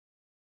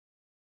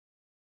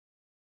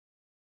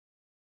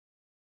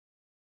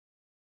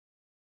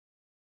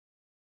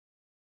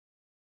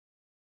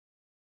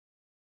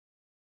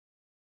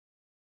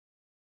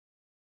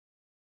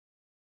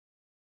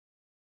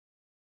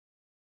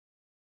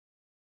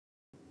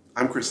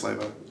I'm Chris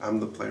Leva.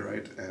 I'm the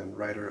playwright and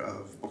writer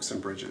of Books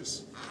and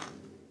Bridges.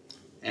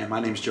 And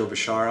my name is Joe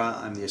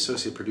Bashara. I'm the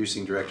Associate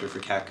Producing Director for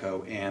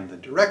CATCO and the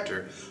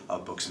Director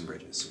of Books and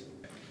Bridges.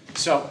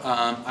 So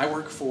I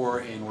work for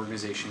an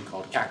organization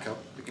called CATCO,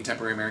 the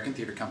Contemporary American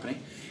Theater Company,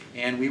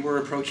 and we were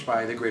approached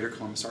by the Greater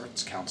Columbus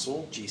Arts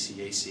Council,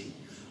 GCAC,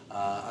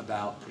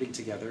 about putting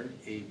together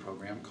a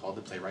program called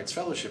the Playwrights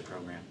Fellowship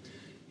Program.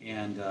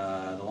 And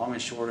the long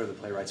and short of the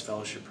Playwrights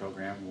Fellowship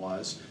Program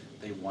was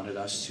they wanted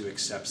us to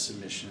accept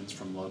submissions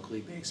from locally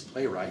based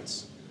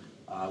playwrights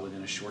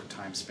within a short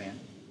time span,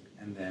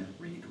 and then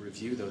read,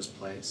 review those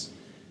plays,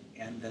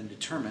 and then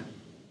determine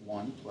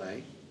one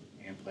play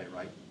and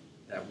playwright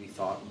that we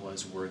thought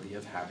was worthy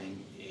of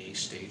having a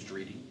staged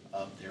reading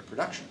of their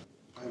production.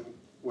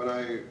 When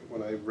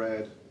I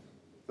read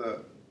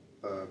the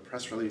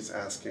press release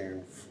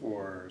asking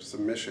for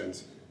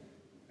submissions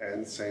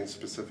and saying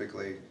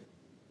specifically,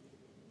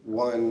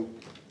 one,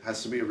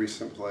 has to be a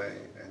recent play,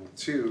 and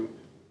two,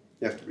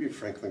 you have to be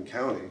Franklin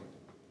County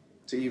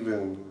to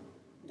even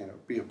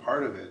be a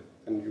part of it,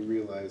 and you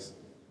realize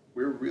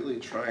we're really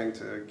trying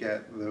to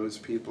get those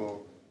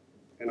people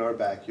in our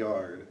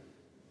backyard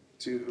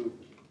to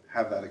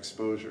have that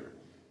exposure.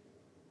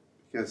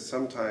 Because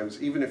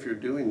sometimes, even if you're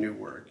doing new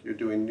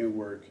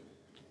work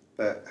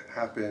that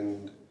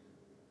happened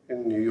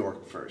in New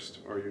York first,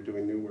 or you're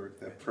doing new work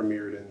that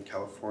premiered in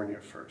California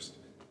first.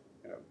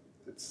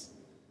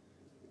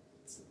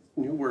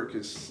 New work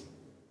is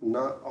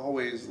not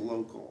always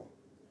local,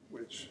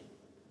 which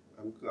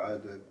I'm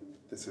glad that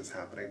this is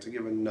happening, to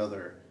give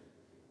another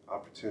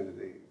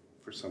opportunity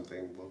for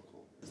something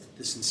local.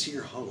 The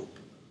sincere hope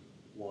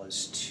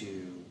was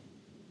to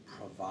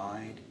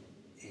provide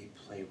a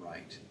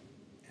playwright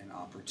an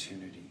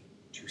opportunity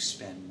to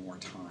spend more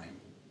time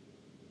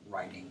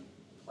writing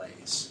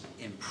plays,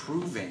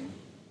 improving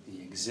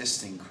the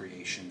existing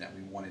creation that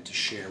we wanted to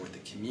share with the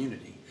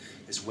community,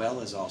 as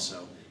well as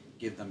also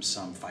give them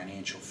some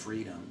financial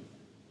freedom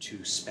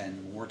to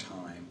spend more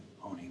time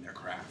honing their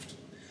craft.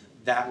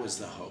 That was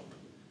the hope.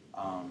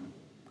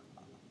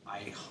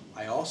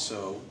 I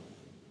also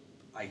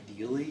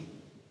ideally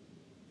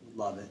would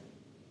love it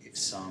if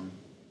some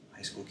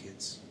high school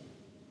kids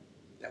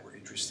that were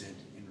interested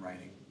in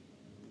writing,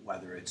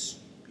 whether it's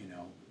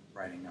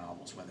writing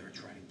novels, whether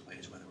it's writing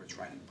plays, whether it's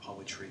writing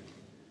poetry,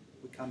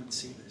 would come and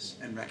see this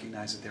and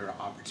recognize that there are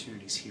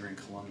opportunities here in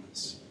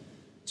Columbus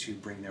to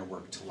bring their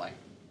work to light.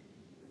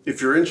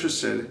 If you're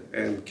interested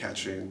in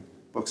catching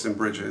Books and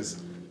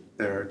Bridges,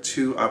 there are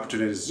two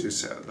opportunities to do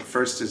so. The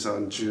first is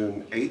on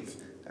June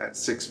 8th at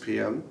 6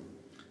 p.m.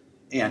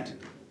 And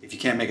if you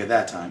can't make it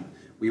that time,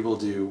 we will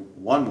do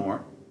one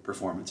more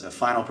performance. A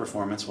final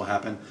performance will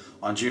happen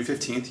on June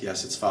 15th.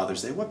 Yes, it's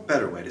Father's Day. What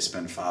better way to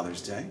spend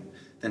Father's Day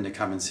than to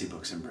come and see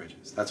Books and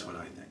Bridges? That's what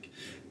I think.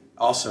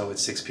 Also at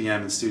 6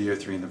 p.m. in Studio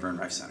 3 in the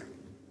Riffe Center.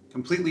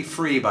 Completely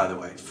free, by the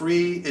way.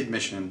 Free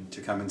admission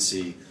to come and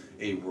see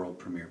a world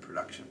premiere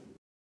production.